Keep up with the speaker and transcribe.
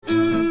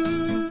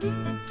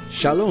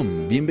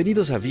Shalom,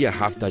 bienvenidos a Via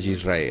Haftaj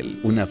Israel,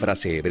 una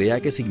frase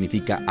hebrea que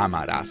significa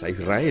amarás a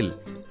Israel.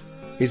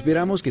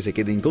 Esperamos que se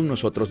queden con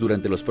nosotros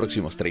durante los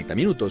próximos 30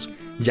 minutos,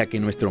 ya que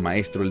nuestro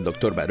maestro, el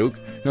Dr. Baruch,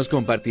 nos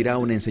compartirá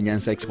una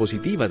enseñanza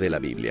expositiva de la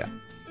Biblia.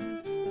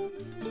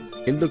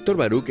 El Dr.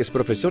 Baruch es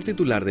profesor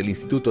titular del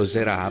Instituto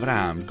Zera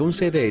Abraham, con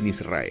sede en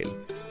Israel.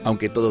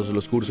 Aunque todos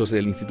los cursos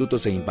del instituto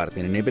se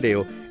imparten en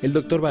hebreo, el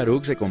Dr.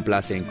 Baruch se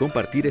complace en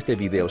compartir este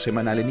video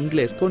semanal en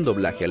inglés con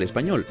doblaje al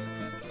español.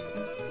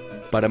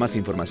 Para más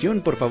información,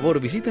 por favor,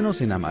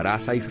 visítenos en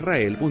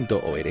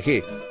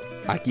amarazaisrael.org.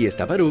 Aquí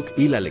está Baruch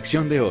y la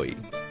lección de hoy.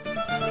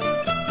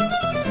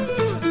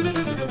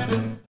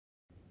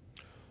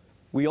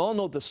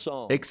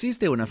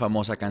 Existe una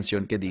famosa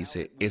canción que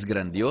dice, es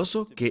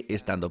grandioso que,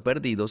 estando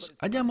perdidos,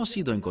 hayamos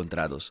sido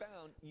encontrados.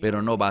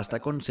 Pero no basta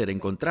con ser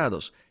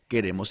encontrados,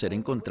 queremos ser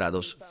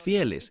encontrados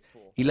fieles.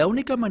 Y la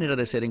única manera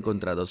de ser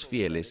encontrados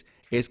fieles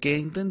es que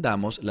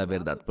entendamos la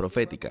verdad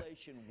profética.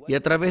 Y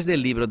a través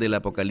del libro del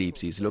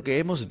Apocalipsis, lo que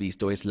hemos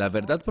visto es la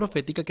verdad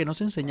profética que nos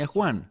enseña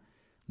Juan.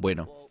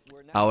 Bueno,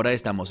 ahora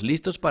estamos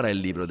listos para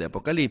el libro de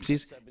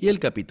Apocalipsis y el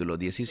capítulo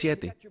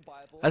 17.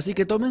 Así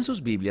que tomen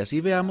sus Biblias y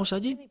veamos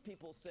allí.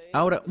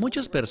 Ahora,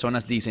 muchas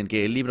personas dicen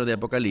que el libro de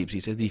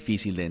Apocalipsis es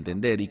difícil de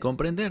entender y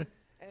comprender.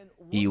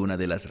 Y una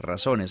de las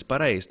razones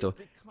para esto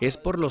es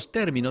por los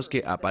términos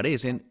que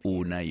aparecen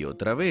una y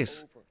otra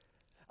vez.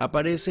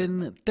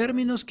 Aparecen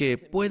términos que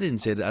pueden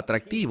ser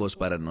atractivos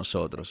para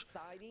nosotros.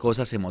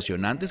 Cosas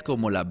emocionantes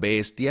como la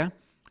bestia,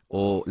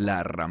 o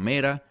la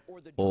ramera,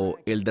 o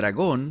el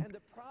dragón.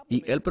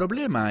 Y el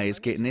problema es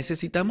que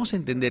necesitamos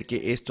entender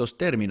que estos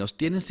términos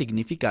tienen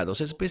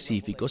significados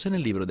específicos en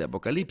el libro de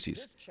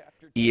Apocalipsis.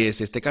 Y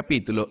es este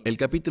capítulo, el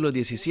capítulo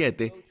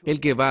 17,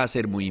 el que va a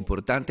ser muy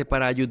importante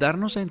para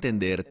ayudarnos a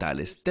entender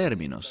tales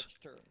términos.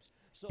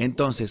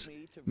 Entonces,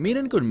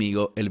 miren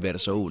conmigo el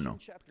verso 1.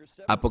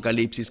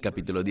 Apocalipsis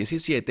capítulo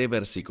 17,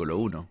 versículo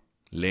 1.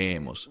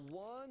 Leemos.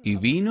 Y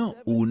vino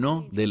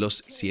uno de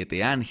los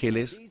 7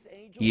 ángeles,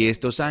 y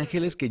estos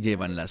ángeles que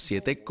llevan las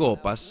 7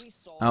 copas.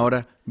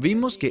 Ahora,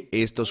 vimos que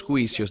estos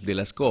juicios de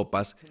las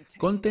copas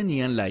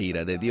contenían la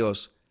ira de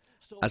Dios.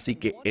 Así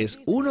que es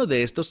uno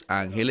de estos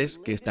ángeles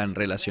que están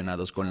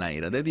relacionados con la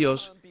ira de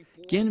Dios,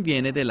 quien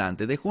viene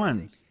delante de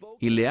Juan,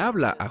 y le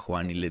habla a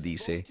Juan y le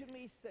dice,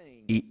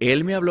 y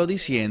él me habló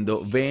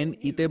diciendo, ven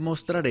y te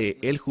mostraré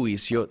el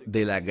juicio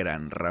de la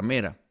gran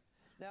ramera.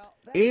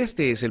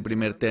 Este es el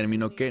primer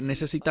término que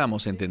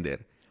necesitamos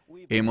entender.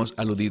 Hemos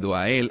aludido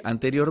a él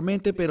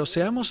anteriormente, pero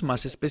seamos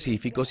más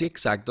específicos y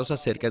exactos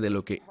acerca de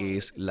lo que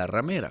es la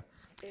ramera.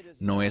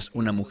 No es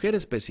una mujer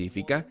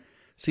específica,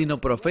 sino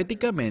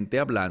proféticamente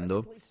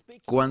hablando,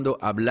 cuando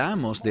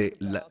hablamos de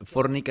la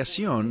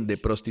fornicación, de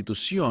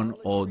prostitución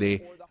o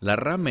de la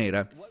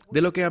ramera, de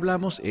lo que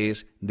hablamos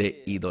es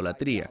de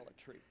idolatría.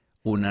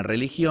 Una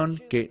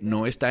religión que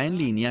no está en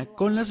línea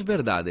con las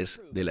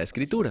verdades de la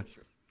Escritura.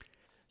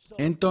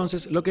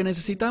 Entonces, lo que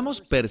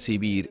necesitamos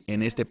percibir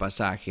en este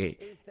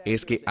pasaje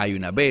es que hay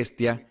una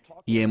bestia,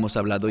 y hemos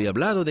hablado y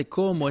hablado de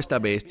cómo esta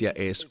bestia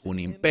es un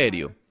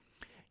imperio.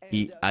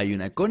 Y hay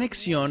una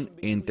conexión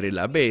entre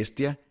la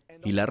bestia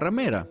y la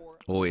ramera,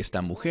 o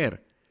esta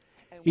mujer.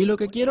 Y lo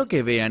que quiero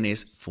que vean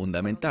es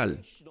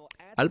fundamental.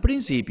 Al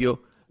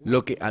principio,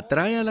 lo que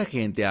atrae a la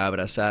gente a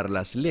abrazar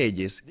las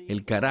leyes,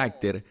 el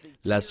carácter,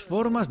 las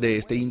formas de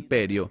este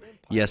imperio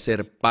y a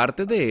ser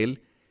parte de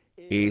él,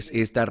 es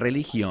esta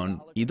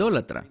religión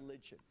idólatra.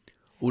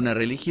 Una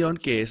religión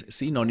que es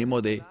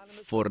sinónimo de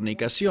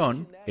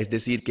fornicación, es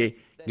decir, que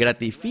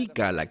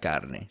gratifica a la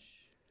carne.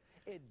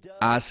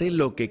 Hace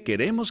lo que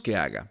queremos que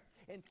haga.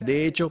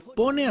 De hecho,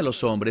 pone a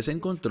los hombres en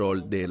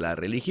control de la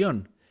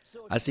religión.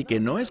 Así que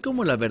no es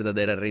como la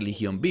verdadera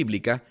religión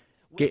bíblica,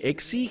 que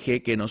exige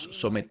que nos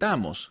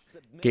sometamos,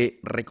 que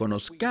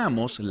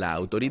reconozcamos la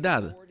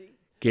autoridad,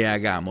 que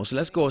hagamos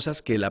las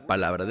cosas que la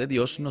palabra de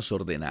Dios nos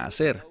ordena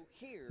hacer.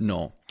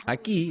 No,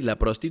 aquí la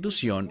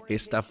prostitución,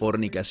 esta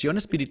fornicación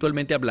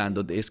espiritualmente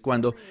hablando, es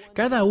cuando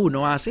cada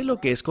uno hace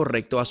lo que es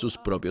correcto a sus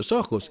propios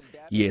ojos,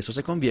 y eso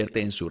se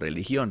convierte en su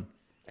religión.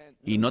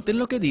 Y noten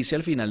lo que dice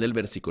al final del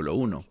versículo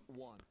 1.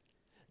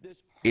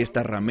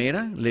 Esta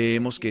ramera,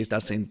 leemos que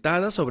está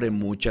sentada sobre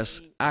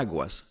muchas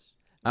aguas.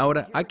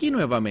 Ahora, aquí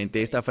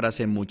nuevamente esta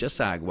frase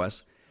muchas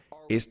aguas,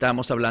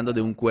 ¿estamos hablando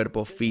de un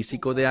cuerpo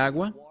físico de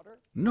agua?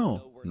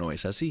 No, no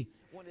es así.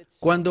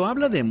 Cuando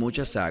habla de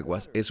muchas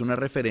aguas, es una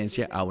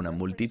referencia a una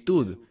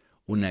multitud,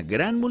 una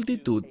gran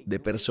multitud de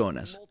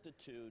personas.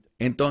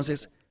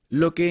 Entonces,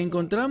 lo que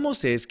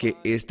encontramos es que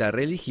esta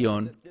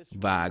religión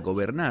va a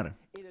gobernar.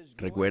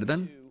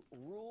 ¿Recuerdan?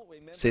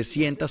 Se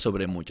sienta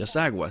sobre muchas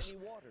aguas.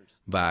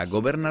 Va a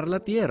gobernar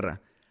la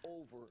tierra.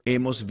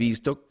 Hemos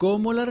visto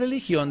cómo la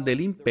religión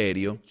del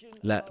imperio,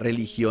 la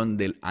religión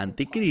del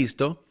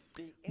anticristo,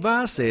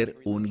 va a ser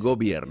un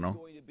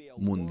gobierno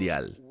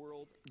mundial.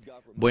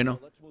 Bueno,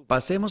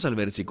 pasemos al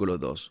versículo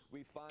 2.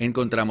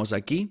 Encontramos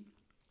aquí,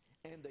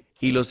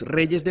 y los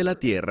reyes de la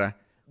tierra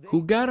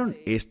jugaron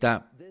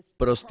esta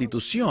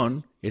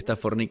prostitución, esta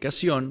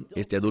fornicación,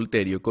 este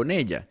adulterio con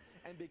ella.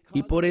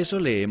 Y por eso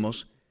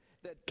leemos,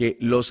 que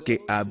los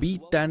que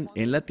habitan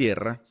en la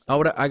tierra.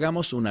 Ahora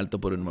hagamos un alto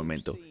por un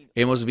momento.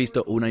 Hemos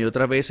visto una y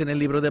otra vez en el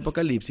libro de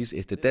Apocalipsis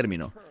este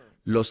término,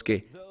 los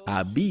que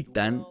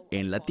habitan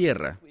en la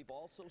tierra.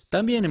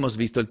 También hemos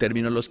visto el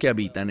término los que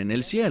habitan en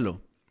el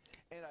cielo.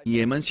 Y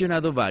he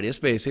mencionado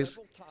varias veces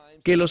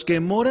que los que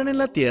moran en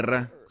la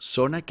tierra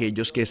son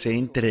aquellos que se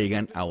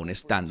entregan a un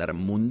estándar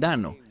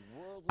mundano,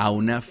 a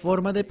una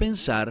forma de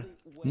pensar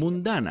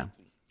mundana,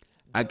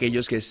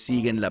 aquellos que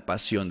siguen la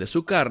pasión de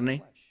su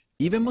carne,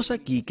 y vemos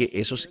aquí que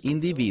esos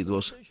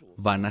individuos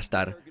van a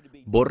estar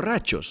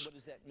borrachos.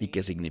 ¿Y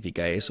qué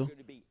significa eso?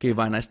 Que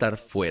van a estar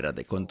fuera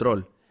de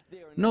control.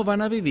 No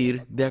van a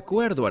vivir de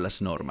acuerdo a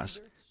las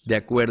normas, de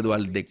acuerdo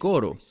al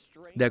decoro,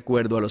 de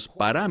acuerdo a los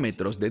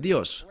parámetros de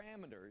Dios,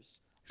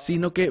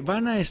 sino que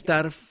van a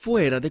estar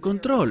fuera de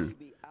control,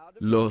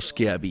 los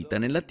que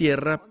habitan en la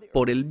tierra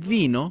por el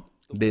vino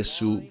de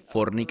su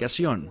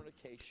fornicación.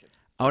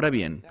 Ahora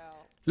bien,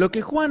 lo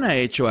que Juan ha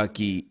hecho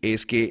aquí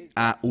es que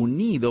ha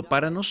unido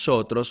para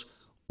nosotros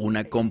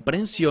una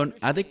comprensión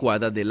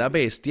adecuada de la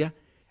bestia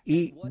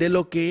y de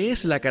lo que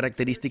es la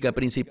característica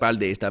principal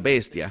de esta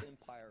bestia,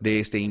 de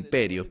este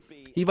imperio,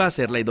 y va a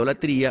ser la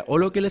idolatría o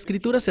lo que la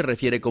Escritura se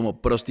refiere como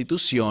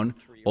prostitución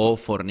o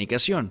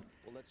fornicación.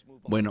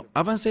 Bueno,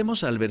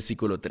 avancemos al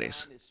versículo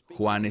 3.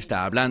 Juan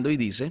está hablando y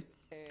dice,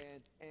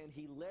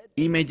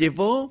 y me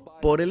llevó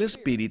por el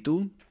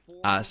Espíritu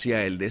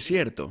hacia el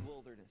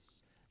desierto.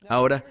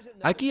 Ahora,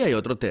 aquí hay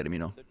otro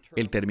término,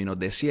 el término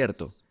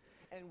desierto.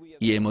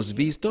 Y hemos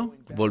visto,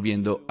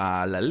 volviendo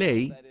a la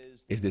ley,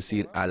 es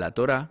decir, a la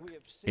Torá,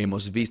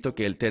 hemos visto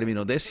que el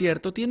término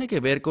desierto tiene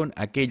que ver con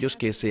aquellos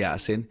que se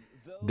hacen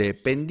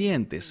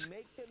dependientes,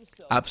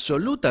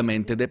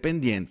 absolutamente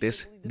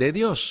dependientes de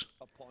Dios.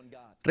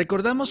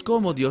 Recordamos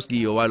cómo Dios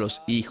guió a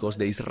los hijos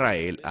de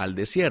Israel al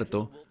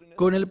desierto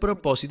con el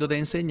propósito de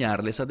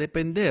enseñarles a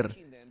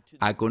depender,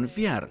 a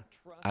confiar,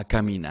 a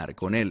caminar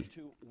con Él.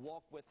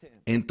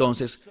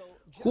 Entonces,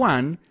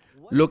 Juan,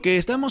 lo que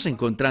estamos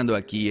encontrando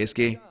aquí es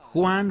que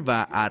Juan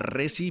va a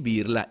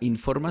recibir la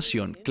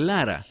información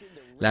clara,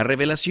 la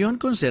revelación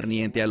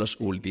concerniente a los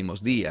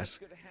últimos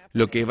días,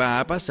 lo que va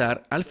a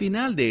pasar al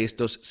final de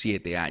estos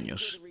 7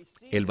 años.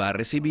 Él va a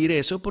recibir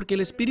eso porque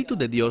el Espíritu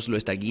de Dios lo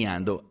está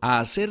guiando a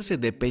hacerse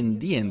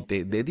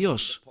dependiente de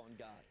Dios.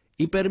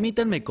 Y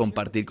permítanme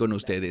compartir con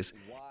ustedes,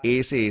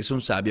 ese es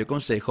un sabio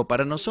consejo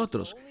para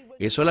nosotros.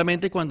 Es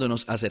solamente cuando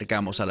nos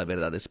acercamos a la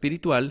verdad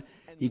espiritual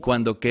y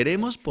cuando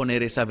queremos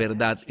poner esa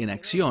verdad en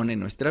acción en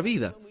nuestra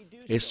vida.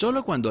 Es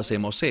solo cuando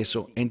hacemos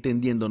eso,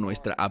 entendiendo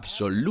nuestra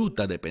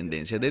absoluta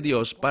dependencia de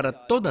Dios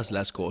para todas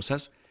las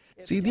cosas.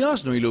 Si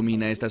Dios no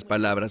ilumina estas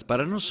palabras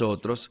para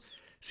nosotros,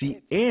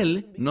 si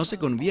Él no se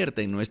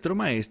convierte en nuestro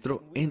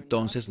maestro,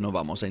 entonces no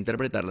vamos a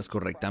interpretarlas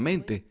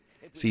correctamente.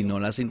 Si no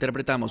las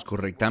interpretamos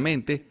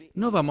correctamente,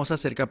 no vamos a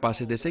ser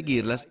capaces de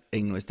seguirlas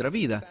en nuestra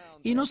vida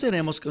y no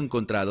seremos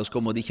encontrados,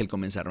 como dije al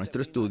comenzar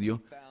nuestro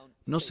estudio,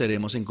 no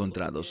seremos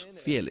encontrados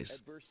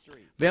fieles.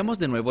 Veamos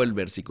de nuevo el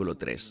versículo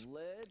 3.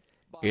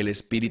 El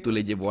Espíritu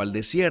le llevó al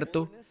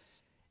desierto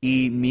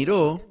y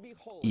miró,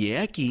 y he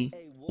aquí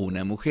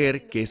una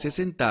mujer que se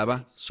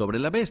sentaba sobre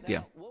la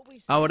bestia.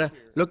 Ahora,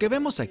 lo que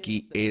vemos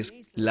aquí es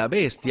la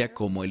bestia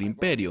como el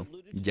imperio.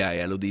 Ya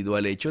he aludido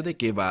al hecho de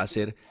que va a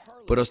ser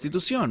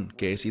prostitución,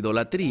 que es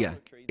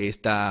idolatría,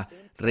 esta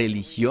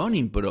religión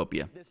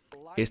impropia,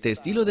 este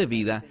estilo de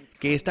vida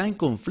que está en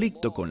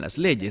conflicto con las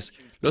leyes,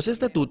 los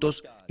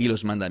estatutos y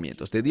los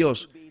mandamientos de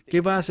Dios,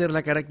 que va a ser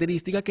la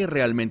característica que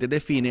realmente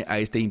define a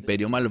este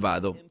imperio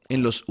malvado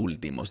en los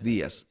últimos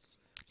días.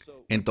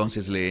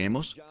 Entonces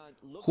leemos,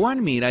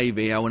 Juan mira y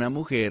ve a una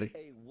mujer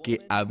que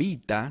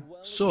habita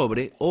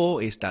sobre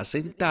o está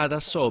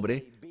sentada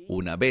sobre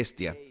una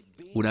bestia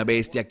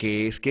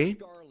que es ¿qué?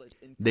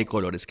 De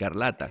color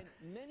escarlata.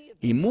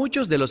 Y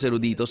muchos de los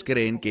eruditos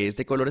creen que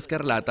este color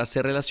escarlata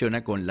se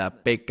relaciona con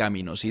la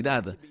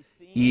pecaminosidad.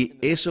 Y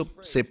eso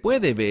se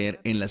puede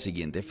ver en la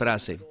siguiente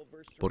frase.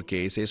 ¿Por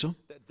qué es eso?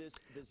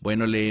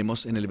 Bueno,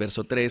 leemos en el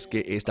verso 3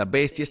 que esta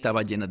bestia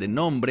estaba llena de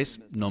nombres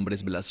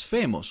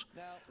blasfemos.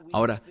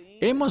 Ahora,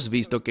 hemos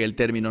visto que el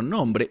término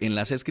nombre en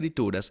las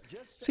Escrituras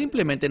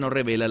simplemente no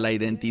revela la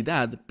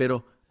identidad,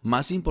 pero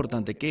más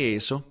importante que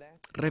eso,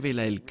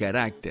 revela el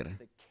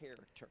carácter.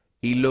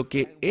 Y lo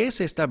que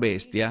es esta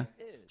bestia,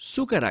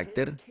 su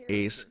carácter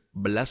es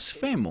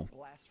blasfemo.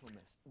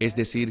 Es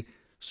decir,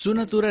 su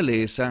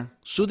naturaleza,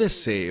 su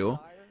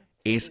deseo,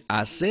 es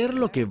hacer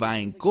lo que va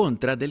en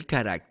contra del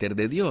carácter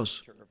de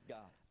Dios.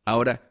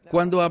 Ahora,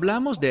 cuando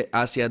hablamos de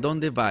hacia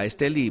dónde va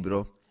este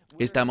libro,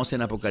 estamos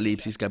en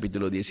Apocalipsis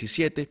capítulo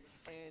 17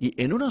 y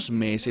en unos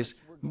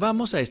meses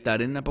vamos a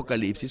estar en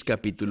Apocalipsis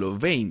capítulo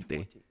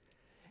 20.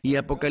 Y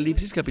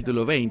Apocalipsis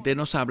capítulo 20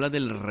 nos habla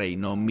del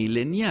reino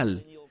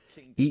milenial.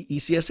 Y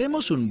si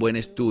hacemos un buen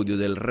estudio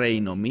del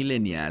reino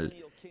milenial,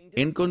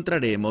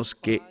 encontraremos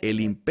que el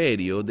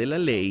imperio de la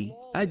ley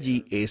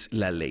allí es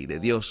la ley de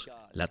Dios,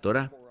 la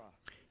Torá.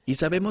 Y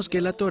sabemos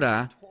que la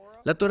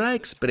Torá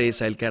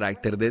expresa el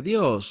carácter de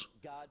Dios.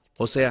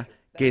 O sea,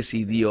 que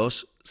si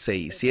Dios se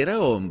hiciera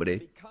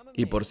hombre,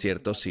 y por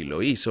cierto sí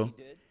lo hizo,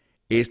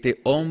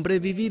 Este hombre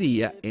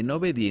viviría en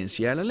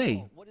obediencia a la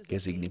ley. ¿Qué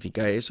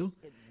significa eso?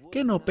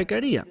 Que no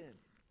pecaría.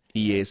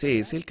 Y ese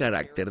es el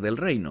carácter del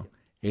reino.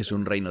 Es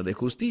un reino de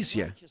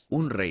justicia,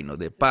 un reino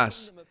de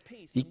paz.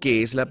 ¿Y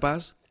qué es la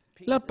paz?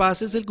 La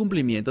paz es el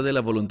cumplimiento de la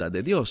voluntad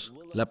de Dios,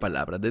 la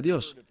palabra de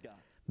Dios.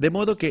 De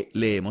modo que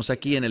leemos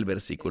aquí en el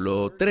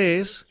versículo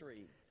 3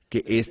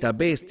 que esta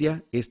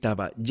bestia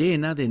estaba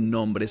llena de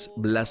nombres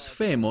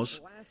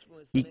blasfemos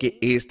y que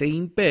este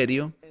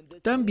imperio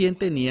también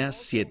tenía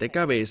 7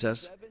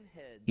 cabezas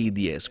y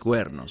 10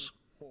 cuernos.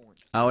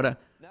 Ahora,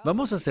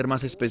 vamos a ser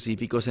más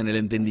específicos en el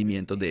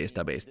entendimiento de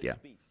esta bestia.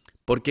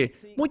 Porque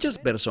muchas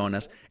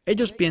personas,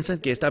 ellos piensan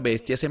que esta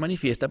bestia se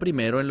manifiesta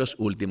primero en los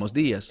últimos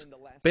días,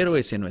 pero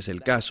ese no es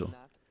el caso.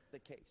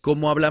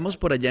 Como hablamos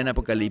por allá en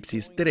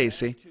Apocalipsis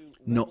 13,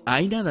 no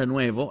hay nada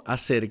nuevo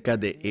acerca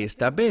de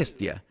esta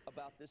bestia.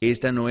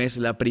 Esta no es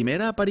la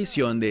primera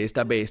aparición de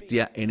esta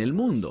bestia en el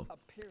mundo.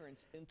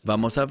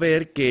 Vamos a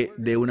ver que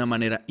de una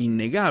manera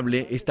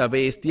innegable, esta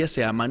bestia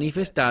se ha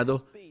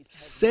manifestado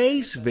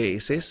 6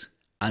 veces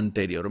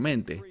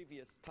anteriormente.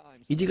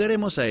 Y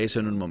llegaremos a eso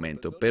en un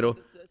momento, pero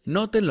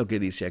noten lo que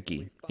dice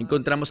aquí.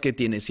 Encontramos que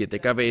tiene 7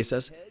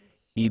 cabezas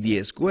y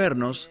 10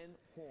 cuernos,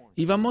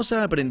 y vamos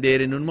a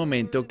aprender en un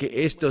momento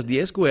que estos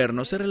 10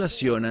 cuernos se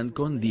relacionan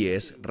con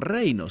 10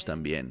 reinos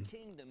también.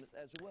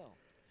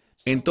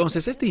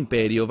 Entonces este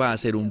imperio va a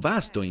ser un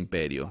vasto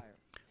imperio.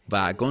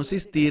 Va a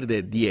consistir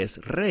de 10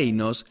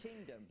 reinos,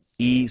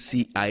 y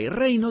si hay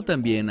reino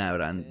también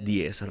habrán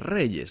 10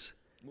 reyes.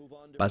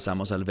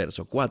 Pasamos al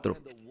verso 4.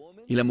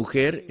 Y la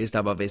mujer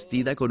estaba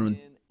vestida con un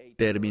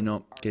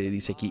término que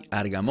dice aquí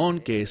argamón,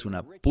 que es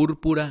una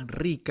púrpura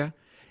rica,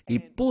 y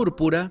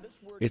púrpura,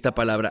 esta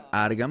palabra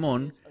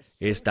argamón,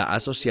 está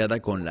asociada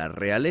con la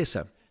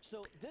realeza.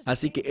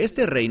 Así que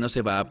este reino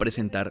se va a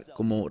presentar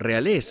como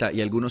realeza,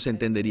 y algunos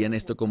entenderían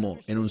esto como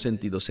en un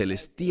sentido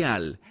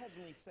celestial.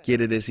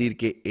 Quiere decir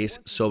que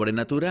es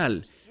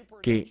sobrenatural,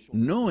 que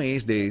no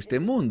es de este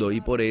mundo,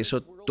 y por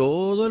eso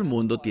todo el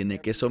mundo tiene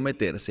que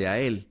someterse a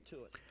él.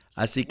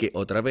 Así que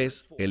otra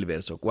vez, el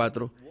verso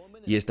 4,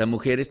 y esta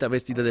mujer está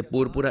vestida de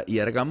púrpura y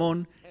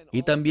argamón,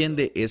 y también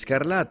de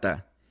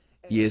escarlata,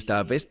 y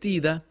está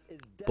vestida,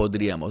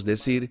 podríamos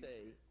decir,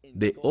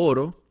 de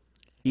oro,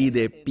 y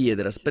de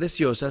piedras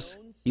preciosas,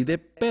 y de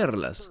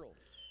perlas.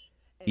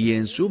 Y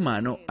en su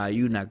mano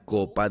hay una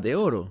copa de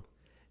oro.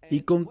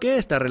 ¿Y con qué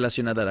está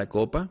relacionada la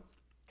copa?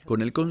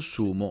 Con el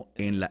consumo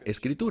en la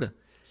Escritura.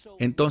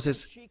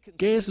 Entonces,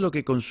 ¿qué es lo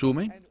que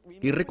consume?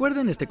 Y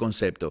recuerden este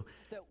concepto,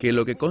 que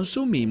lo que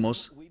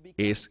consumimos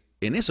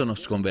en eso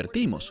nos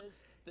convertimos.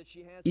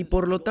 Y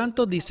por lo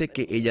tanto dice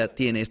que ella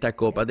tiene esta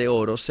copa de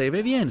oro, se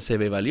ve bien, se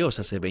ve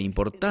valiosa, se ve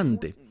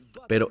importante.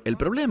 Pero el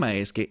problema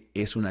es que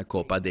es una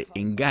copa de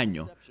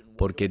engaño.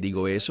 ¿Por qué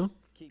digo eso?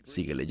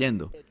 Sigue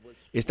leyendo.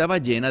 Estaba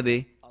llena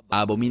de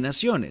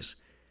abominaciones.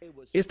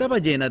 Estaba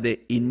llena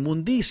de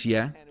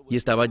inmundicia y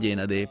estaba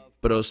llena de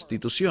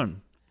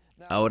prostitución.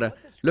 Ahora,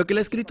 lo que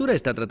la Escritura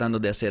está tratando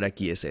de hacer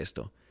aquí es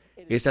esto.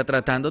 Está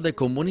tratando de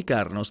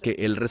comunicarnos que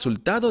el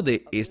resultado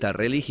de esta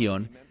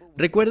religión,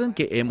 recuerden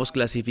que hemos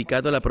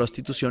clasificado la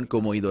prostitución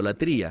como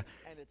idolatría,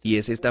 y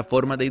es esta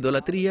forma de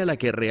idolatría la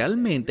que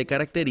realmente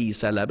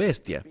caracteriza a la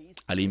bestia,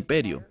 al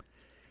imperio.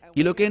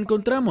 Y lo que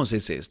encontramos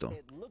es esto,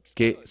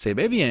 que se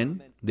ve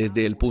bien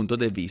desde el punto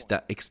de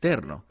vista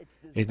externo,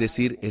 es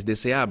decir, es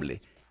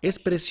deseable, es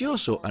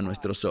precioso a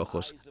nuestros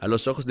ojos, a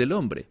los ojos del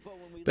hombre.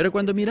 Pero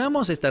cuando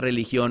miramos esta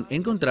religión,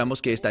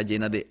 encontramos que está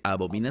llena de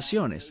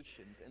abominaciones.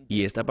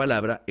 Y esta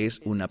palabra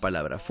es una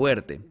palabra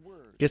fuerte,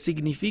 que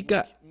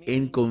significa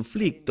en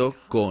conflicto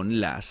con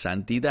la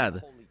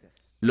santidad,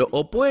 lo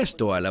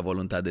opuesto a la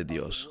voluntad de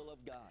Dios.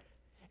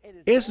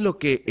 Es lo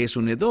que es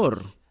un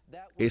hedor,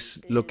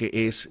 es lo que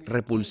es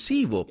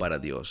repulsivo para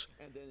Dios.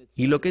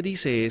 Y lo que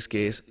dice es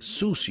que es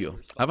sucio.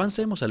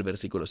 Avancemos al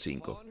versículo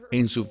 5.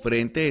 En su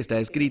frente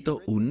está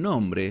escrito un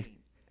nombre,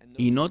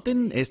 y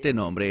noten, este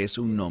nombre es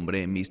un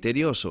nombre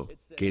misterioso,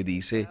 que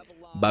dice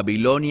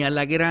Babilonia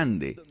la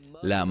Grande,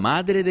 la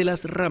madre de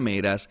las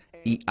rameras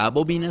y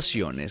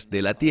abominaciones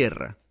de la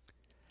tierra.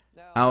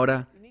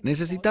 Ahora,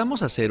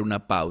 necesitamos hacer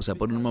una pausa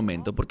por un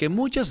momento, porque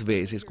muchas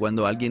veces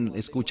cuando alguien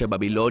escucha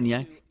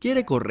Babilonia,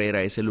 quiere correr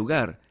a ese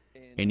lugar,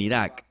 en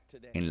Irak,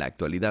 en la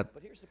actualidad.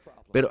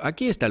 Pero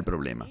aquí está el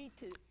problema.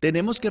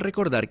 Tenemos que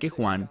recordar que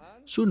Juan,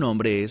 su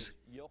nombre es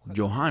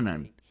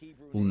Yohanan,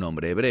 un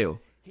nombre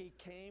hebreo.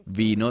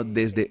 Vino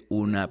desde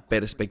una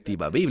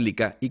perspectiva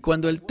bíblica, y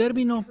cuando el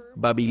término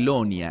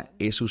Babilonia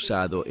es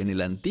usado en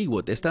el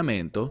Antiguo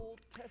Testamento,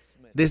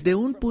 desde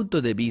un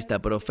punto de vista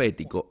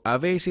profético, a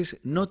veces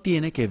no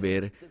tiene que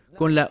ver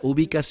con la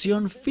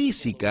ubicación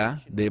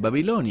física de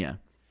Babilonia,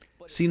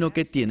 sino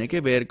que tiene que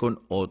ver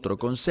con otro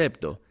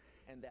concepto,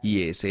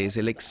 y ese es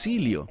el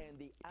exilio,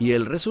 y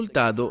el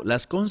resultado,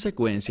 las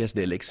consecuencias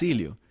del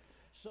exilio.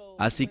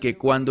 Así que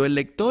cuando el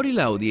lector y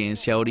la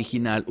audiencia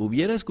original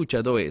hubiera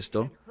escuchado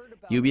esto,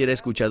 y hubiera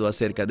escuchado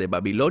acerca de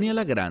Babilonia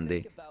la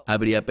Grande,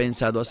 habría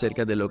pensado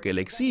acerca de lo que el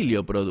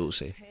exilio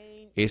produce.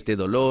 Este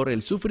dolor,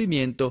 el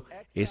sufrimiento,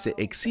 ese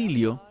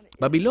exilio,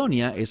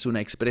 Babilonia es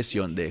una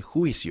expresión de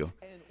juicio.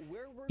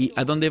 Y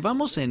a donde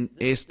vamos en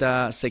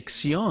esta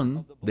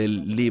sección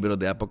del libro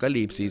de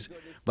Apocalipsis,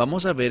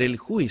 vamos a ver el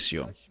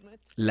juicio,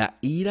 la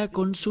ira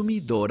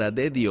consumidora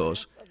de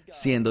Dios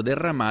siendo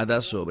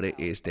derramada sobre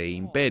este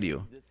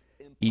imperio.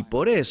 Y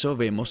por eso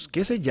vemos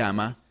que se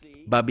llama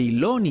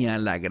Babilonia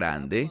la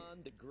Grande,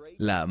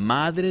 la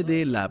madre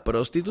de la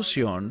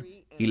prostitución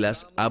y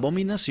las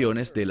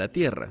abominaciones de la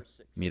tierra.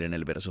 Miren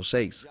el verso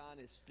 6.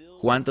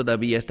 Juan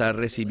todavía está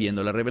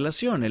recibiendo la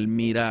revelación. Él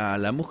mira a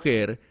la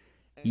mujer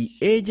y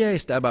ella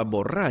estaba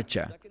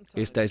borracha.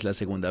 Esta es la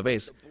segunda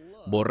vez.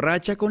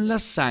 Borracha con la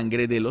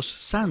sangre de los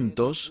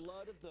santos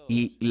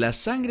y la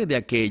sangre de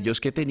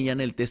aquellos que tenían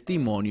el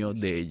testimonio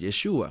de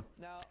Yeshua.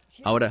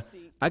 Ahora,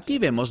 aquí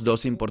vemos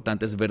dos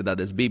importantes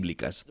verdades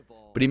bíblicas.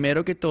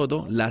 Primero que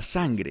todo, la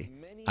sangre.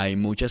 Hay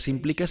muchas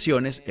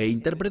implicaciones e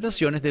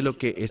interpretaciones de lo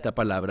que esta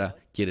palabra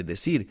quiere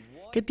decir,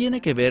 que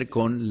tiene que ver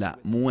con la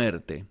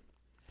muerte.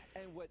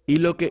 Y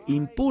lo que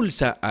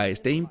impulsa a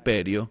este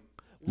imperio,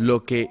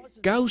 lo que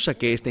causa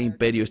que este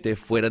imperio esté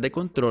fuera de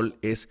control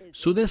es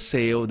su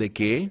deseo de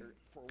 ¿qué?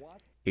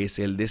 Es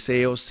el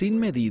deseo sin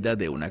medida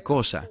de una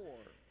cosa,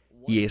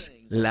 y es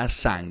la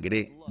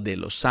sangre de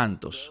los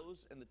santos.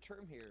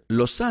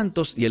 Los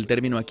santos, y el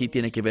término aquí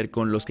tiene que ver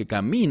con los que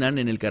caminan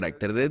en el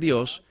carácter de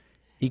Dios,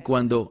 y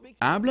cuando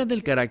habla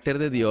del carácter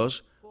de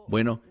Dios,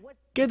 bueno,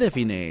 ¿qué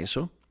define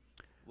eso?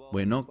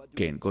 Bueno,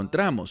 ¿qué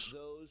encontramos?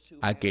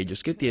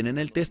 Aquellos que tienen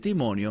el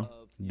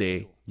testimonio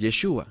de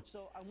Yeshua.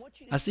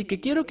 Así que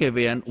quiero que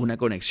vean una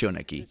conexión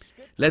aquí.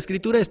 La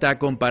Escritura está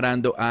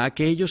comparando a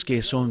aquellos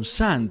que son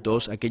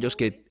santos, aquellos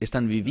que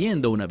están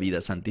viviendo una vida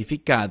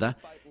santificada,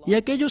 y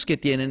aquellos que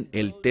tienen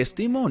el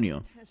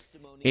testimonio.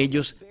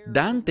 Ellos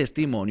dan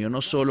testimonio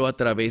no solo a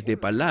través de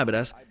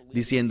palabras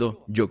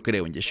diciendo yo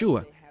creo en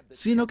Yeshua,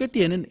 sino que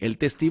tienen el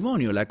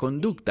testimonio, la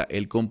conducta,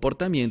 el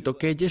comportamiento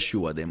que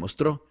Yeshua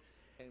demostró.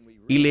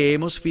 Y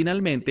leemos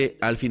finalmente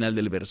al final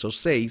del verso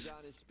 6,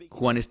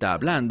 Juan está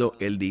hablando,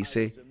 él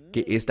dice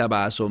que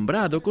estaba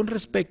asombrado con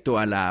respecto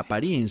a la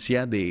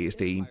apariencia de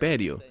este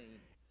imperio.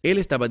 Él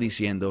estaba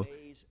diciendo,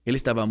 él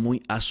estaba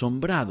muy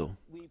asombrado.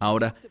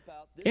 Ahora,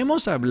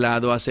 hemos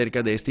hablado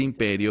acerca de este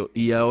imperio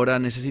y ahora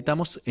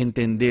necesitamos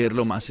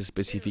entenderlo más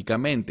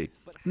específicamente.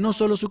 No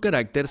solo su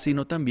carácter,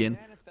 sino también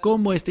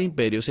cómo este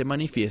imperio se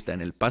manifiesta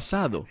en el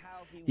pasado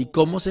y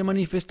cómo se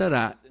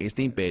manifestará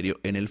este imperio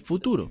en el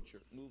futuro.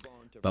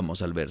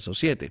 Vamos al verso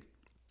 7.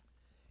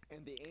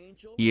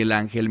 Y el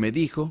ángel me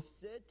dijo,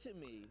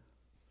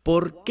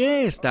 ¿por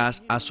qué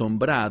estás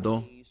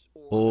asombrado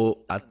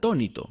o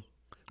atónito?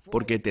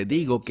 Porque te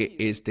digo que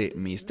este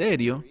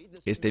misterio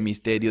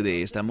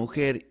de esta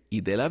mujer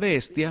y de la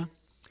bestia,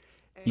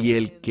 y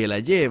el que la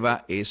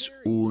lleva es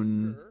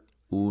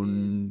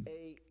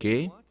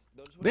 ¿qué?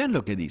 Vean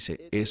lo que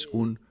dice, es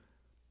un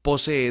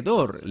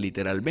poseedor,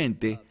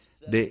 literalmente,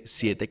 de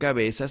 7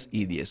 cabezas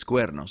y 10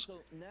 cuernos.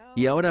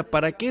 Y ahora,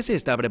 ¿para qué se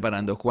está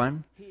preparando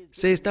Juan?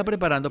 Se está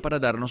preparando para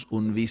darnos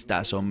un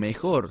vistazo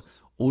mejor,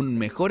 un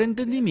mejor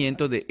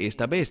entendimiento de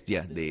esta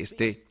bestia, de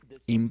este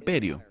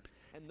imperio.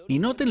 Y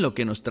noten lo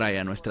que nos trae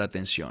a nuestra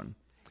atención.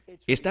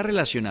 Está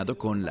relacionado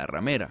con la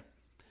ramera,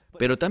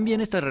 pero también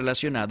está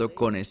relacionado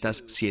con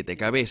estas 7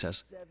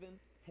 cabezas.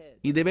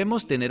 Y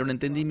debemos tener un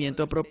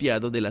entendimiento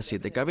apropiado de las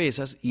 7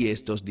 cabezas y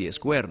estos 10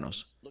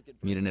 cuernos.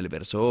 Miren el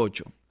verso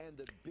 8.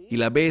 Y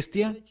la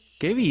bestia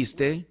que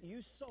viste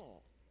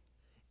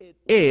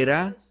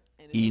era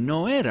y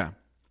no era.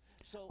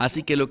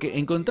 Así que lo que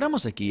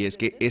encontramos aquí es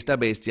que esta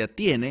bestia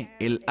tiene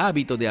el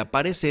hábito de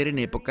aparecer en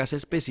épocas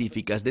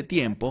específicas de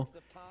tiempo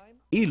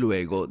y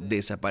luego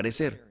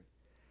desaparecer.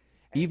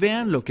 Y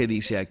vean lo que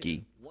dice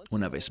aquí,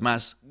 una vez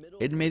más,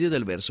 en medio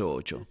del verso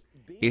 8.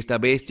 Esta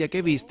bestia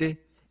que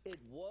viste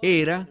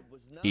era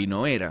y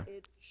no era,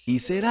 y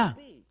será.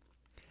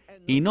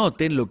 Y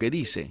noten lo que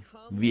dice,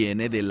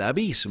 viene del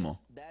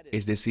abismo,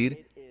 es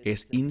decir,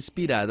 es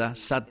inspirada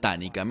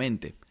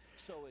satánicamente.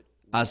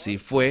 Así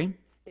fue,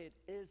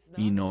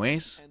 y no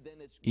es,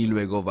 y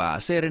luego va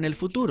a ser en el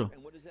futuro.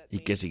 ¿Y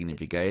qué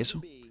significa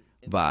eso?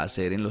 Va a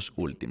ser en los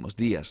últimos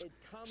días.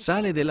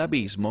 Sale del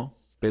abismo,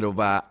 pero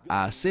va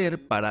a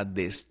ser para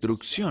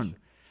destrucción.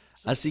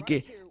 Así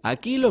que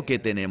aquí lo que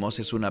tenemos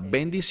es una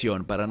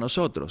bendición para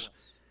nosotros.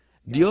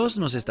 Dios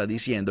nos está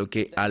diciendo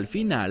que al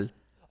final,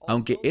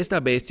 aunque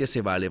esta bestia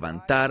se va a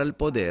levantar al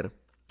poder,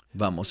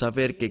 vamos a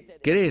ver que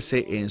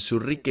crece en su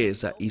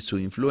riqueza y su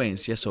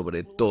influencia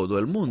sobre todo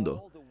el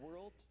mundo.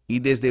 Y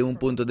desde un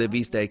punto de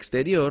vista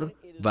exterior,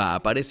 va a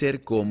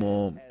aparecer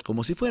como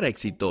si fuera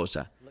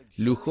exitosa,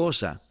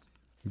 lujosa,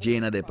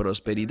 llena de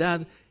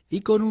prosperidad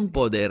y con un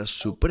poder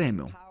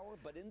supremo.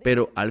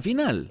 Pero al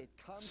final,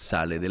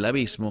 sale del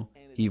abismo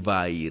y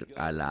va a ir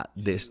a la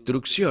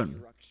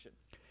destrucción.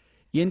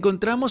 Y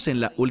encontramos en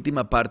la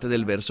última parte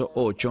del verso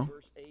 8,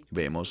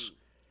 vemos,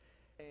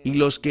 y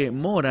los que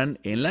moran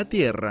en la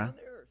tierra,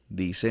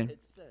 dice,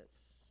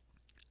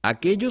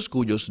 aquellos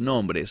cuyos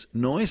nombres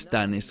no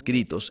están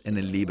escritos en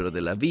el libro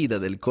de la vida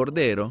del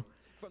Cordero,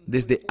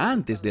 desde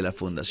antes de la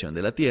fundación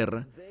de la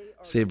tierra,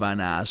 se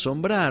van a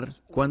asombrar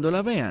cuando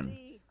la vean.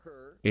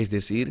 Es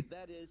decir,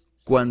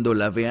 cuando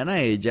la vean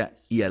a ella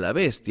y a la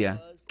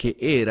bestia, que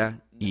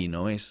era y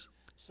no es.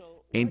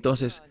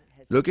 Entonces,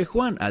 lo que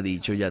Juan ha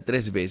dicho ya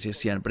 3 veces,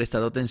 si han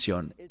prestado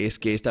atención, es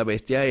que esta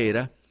bestia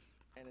era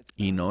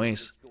y no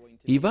es,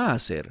 y va a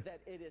ser,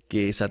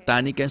 que es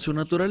satánica en su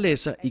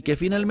naturaleza y que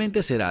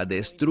finalmente será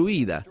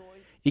destruida,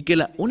 y que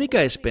la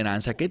única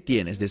esperanza que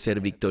tienes de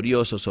ser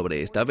victorioso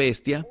sobre esta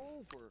bestia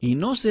y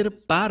no ser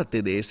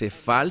parte de ese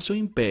falso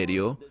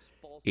imperio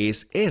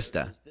es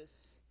esta: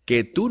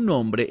 que tu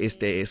nombre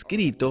esté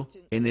escrito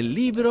en el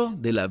libro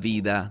de la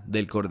vida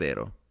del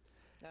Cordero.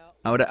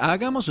 Ahora,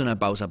 hagamos una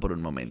pausa por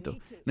un momento.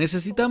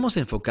 Necesitamos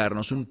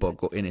enfocarnos un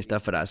poco en esta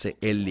frase,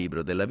 el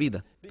libro de la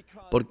vida.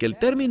 Porque el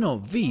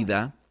término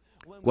vida,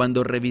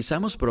 cuando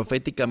revisamos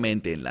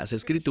proféticamente en las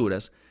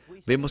Escrituras,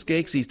 vemos que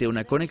existe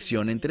una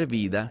conexión entre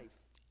vida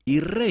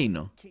y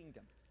reino.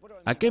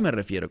 ¿A qué me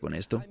refiero con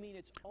esto?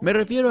 Me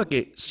refiero a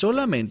que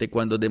solamente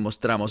cuando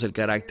demostramos el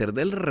carácter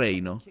del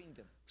reino,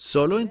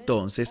 solo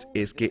entonces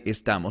es que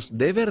estamos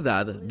de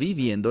verdad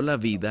viviendo la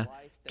vida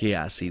que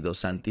ha sido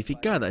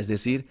santificada, es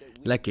decir,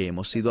 la que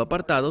hemos sido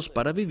apartados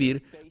para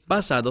vivir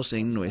basados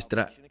en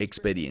nuestra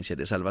experiencia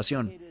de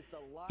salvación.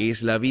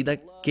 Es la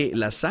vida que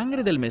la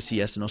sangre del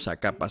Mesías nos ha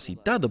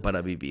capacitado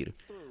para vivir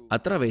a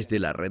través de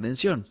la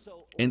redención.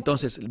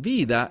 Entonces,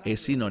 vida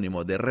es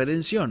sinónimo de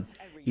redención,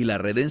 y la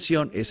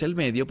redención es el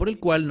medio por el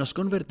cual nos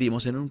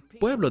convertimos en un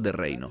pueblo de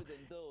reino,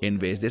 en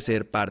vez de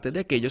ser parte de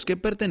aquellos que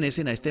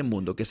pertenecen a este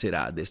mundo que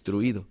será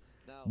destruido.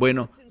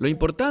 Bueno, lo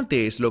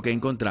importante es lo que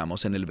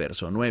encontramos en el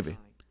verso 9.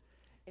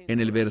 En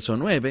el verso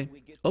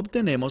 9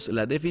 obtenemos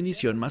la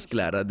definición más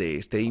clara de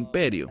este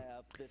imperio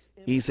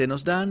y se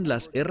nos dan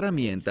las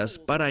herramientas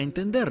para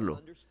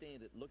entenderlo.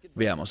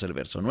 Veamos el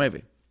verso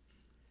 9.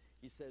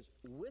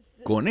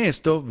 Con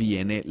esto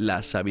viene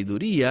la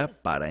sabiduría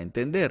para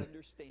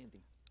entender.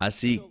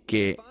 Así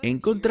que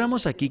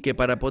encontramos aquí que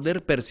para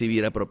poder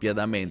percibir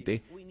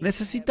apropiadamente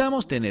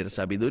necesitamos tener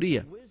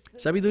sabiduría.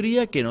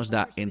 Sabiduría que nos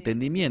da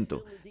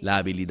entendimiento, la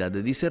habilidad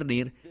de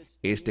discernir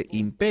este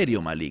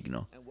imperio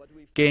maligno.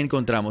 ¿Qué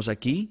encontramos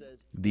aquí?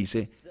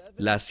 Dice,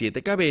 las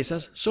 7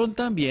 cabezas son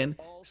también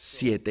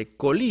 7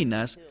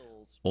 colinas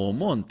o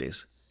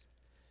montes.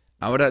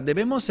 Ahora,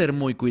 debemos ser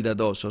muy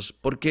cuidadosos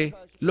porque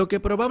lo que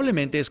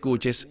probablemente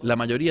escuches la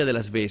mayoría de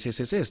las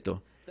veces es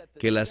esto,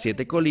 que las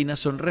 7 colinas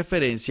son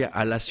referencia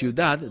a la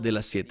ciudad de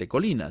las 7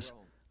 colinas,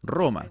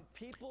 Roma,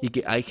 y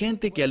que hay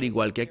gente que, al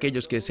igual que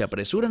aquellos que se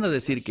apresuran a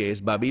decir que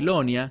es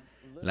Babilonia,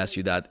 la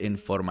ciudad en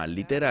forma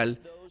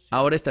literal,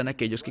 ahora están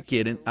aquellos que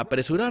quieren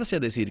apresurarse a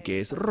decir que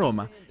es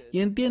Roma y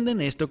entienden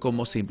esto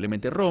como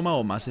simplemente Roma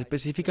o más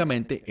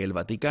específicamente el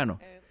Vaticano.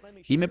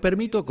 Y me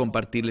permito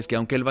compartirles que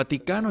aunque el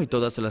Vaticano y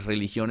todas las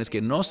religiones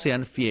que no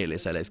sean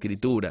fieles a la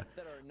Escritura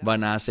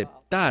van a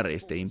aceptar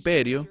este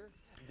imperio,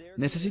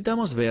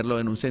 necesitamos verlo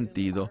en un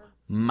sentido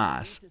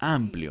más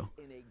amplio.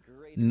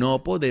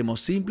 No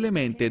podemos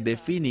simplemente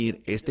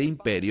definir este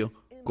imperio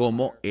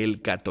como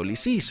el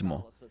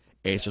catolicismo.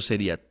 Eso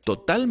sería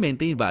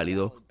totalmente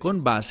inválido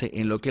con base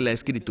en lo que la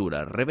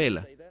Escritura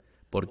revela.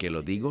 ¿Por qué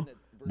lo digo?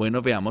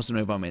 Bueno, veamos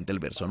nuevamente el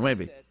verso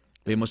 9.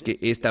 Vemos que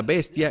esta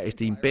bestia,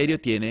 este imperio,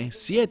 tiene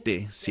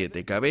 7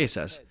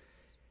 cabezas.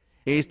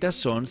 Estas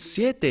son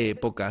 7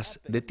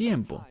 épocas de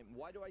tiempo.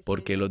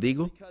 ¿Por qué lo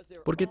digo?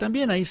 Porque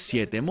también hay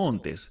 7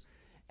 montes.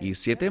 Y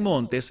 7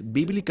 montes,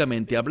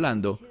 bíblicamente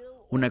hablando,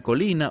 una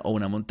colina o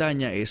una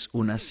montaña es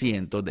un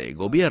asiento de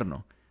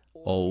gobierno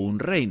o un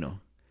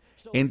reino.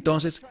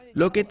 Entonces,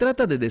 lo que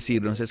trata de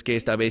decirnos es que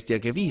esta bestia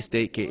que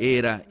viste, que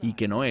era y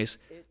que no es,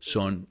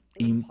 son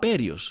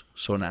imperios,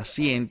 son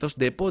asientos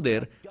de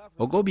poder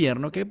o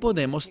gobierno que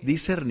podemos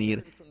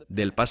discernir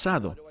del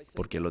pasado.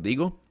 ¿Por qué lo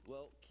digo?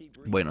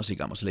 Bueno,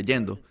 sigamos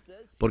leyendo.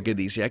 Porque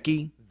dice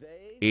aquí,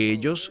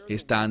 ellos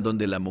están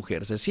donde la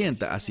mujer se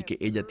sienta, así que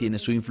ella tiene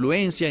su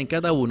influencia en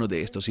cada uno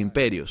de estos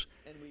imperios.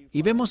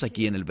 Y vemos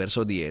aquí en el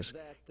verso 10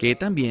 que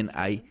también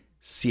hay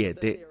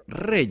 7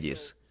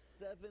 reyes.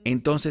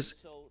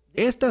 Entonces,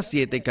 estas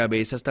 7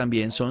 cabezas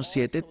también son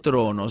 7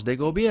 tronos de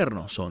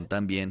gobierno, son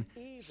también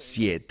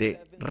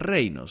 7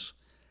 reinos.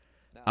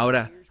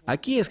 Ahora,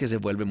 aquí es que se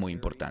vuelve muy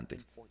importante.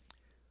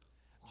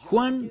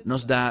 Juan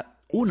nos da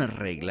una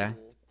regla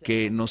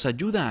que nos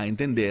ayuda a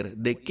entender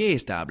de qué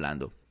está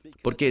hablando.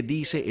 Porque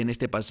dice en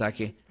este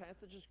pasaje,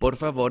 por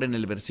favor, en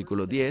el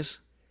versículo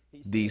 10,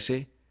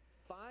 dice,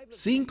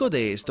 5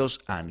 de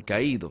estos han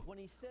caído.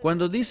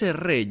 Cuando dice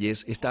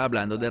reyes, está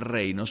hablando de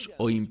reinos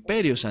o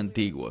imperios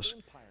antiguos.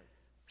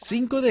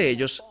 5 de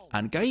ellos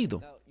han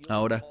caído.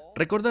 Ahora,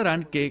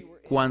 recordarán que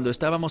cuando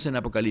estábamos en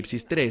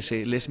Apocalipsis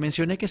 13, les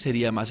mencioné que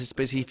sería más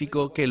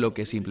específico que lo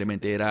que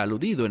simplemente era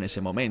aludido en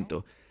ese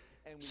momento.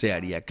 Se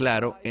haría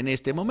claro en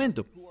este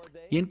momento.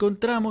 Y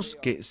encontramos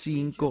que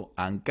 5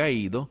 han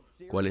caído.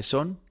 ¿Cuáles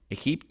son?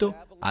 Egipto,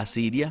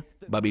 Asiria,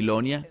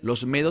 Babilonia,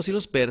 los medos y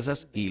los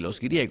persas y los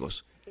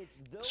griegos.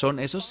 Son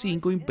esos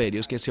 5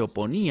 imperios que se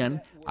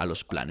oponían a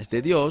los planes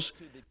de Dios,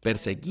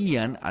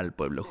 perseguían al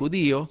pueblo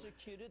judío,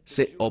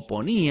 se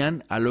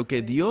oponían a lo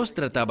que Dios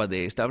trataba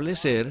de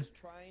establecer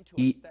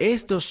Y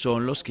estos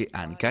son los que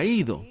han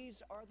caído.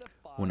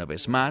 Una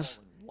vez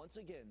más,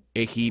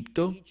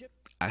 Egipto,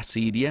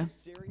 Asiria,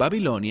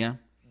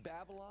 Babilonia,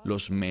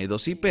 los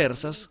medos y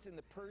persas,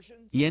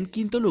 y en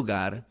quinto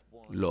lugar,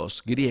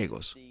 los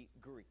griegos.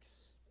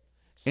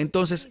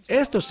 Entonces,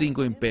 estos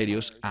 5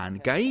 imperios han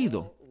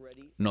caído.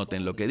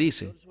 Noten lo que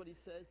dice.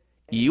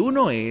 Y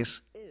uno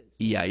es,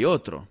 y hay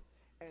otro.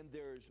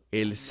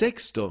 El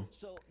sexto,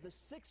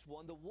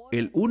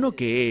 el uno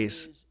que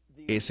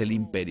es el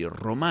imperio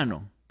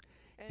romano.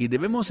 Y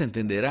debemos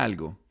entender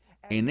algo.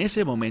 En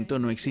ese momento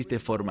no existe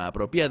forma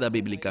apropiada,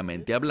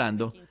 bíblicamente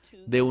hablando,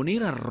 de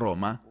unir a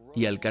Roma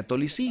y al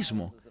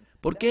catolicismo,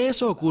 porque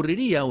eso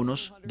ocurriría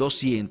unos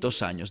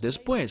 200 años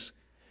después.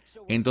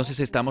 Entonces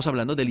estamos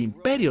hablando del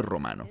imperio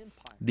romano.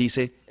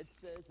 Dice,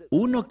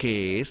 uno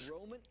que es,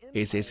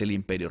 ese es el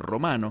imperio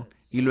romano,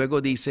 y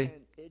luego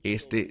dice,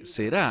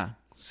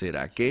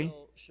 ¿será qué?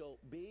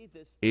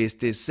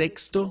 Este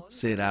sexto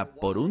será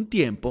por un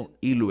tiempo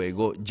y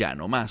luego ya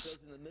no más.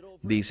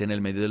 Dice en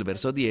el medio del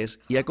verso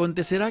 10, y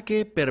acontecerá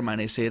que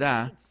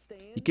permanecerá,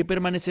 y que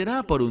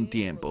permanecerá por un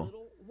tiempo.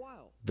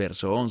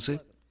 Verso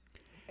 11,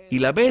 y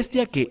la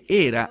bestia que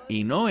era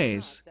y no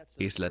es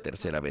la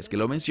tercera vez que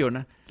lo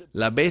menciona,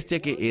 la bestia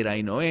que era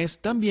y no es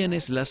también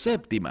es la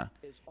séptima,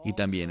 y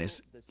también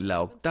es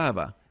la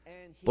octava,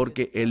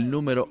 porque el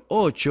número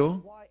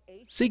 8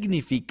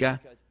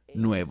 significa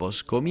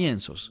nuevos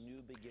comienzos.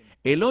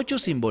 El 8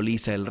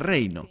 simboliza el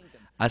reino,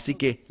 así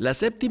que la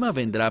séptima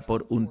vendrá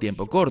por un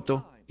tiempo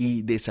corto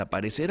y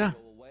desaparecerá.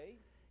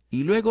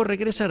 Y luego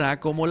regresará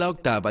como la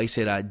octava y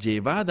será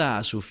llevada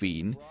a su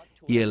fin,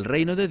 y el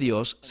reino de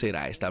Dios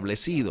será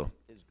establecido.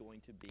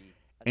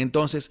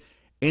 Entonces,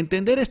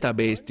 entender esta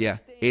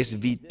bestia es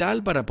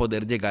vital para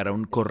poder llegar a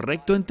un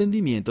correcto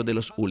entendimiento de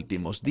los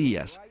últimos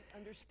días.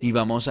 Y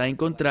vamos a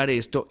encontrar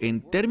esto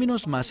en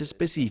términos más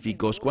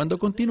específicos cuando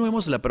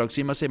continuemos la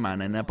próxima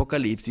semana en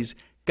Apocalipsis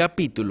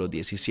capítulo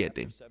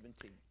 17.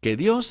 Que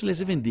Dios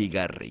les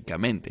bendiga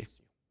ricamente.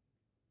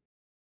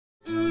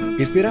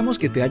 Esperamos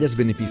que te hayas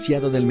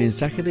beneficiado del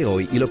mensaje de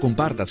hoy y lo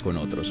compartas con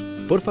otros.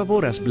 Por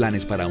favor, haz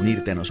planes para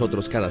unirte a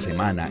nosotros cada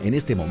semana en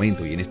este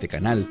momento y en este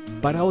canal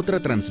para otra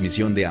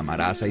transmisión de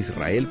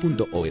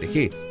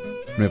amarasaisrael.org.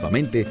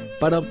 Nuevamente,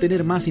 para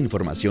obtener más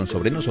información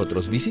sobre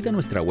nosotros, visita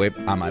nuestra web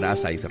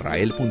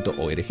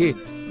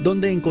amarasaisrael.org,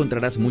 donde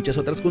encontrarás muchas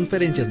otras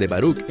conferencias de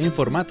Baruch en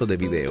formato de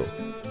video.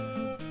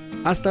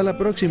 Hasta la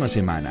próxima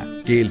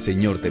semana. Que el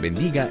Señor te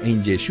bendiga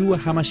en Yeshua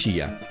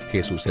HaMashiach,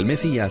 Jesús el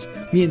Mesías,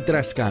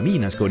 mientras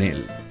caminas con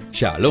Él.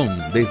 Shalom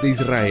desde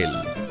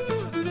Israel.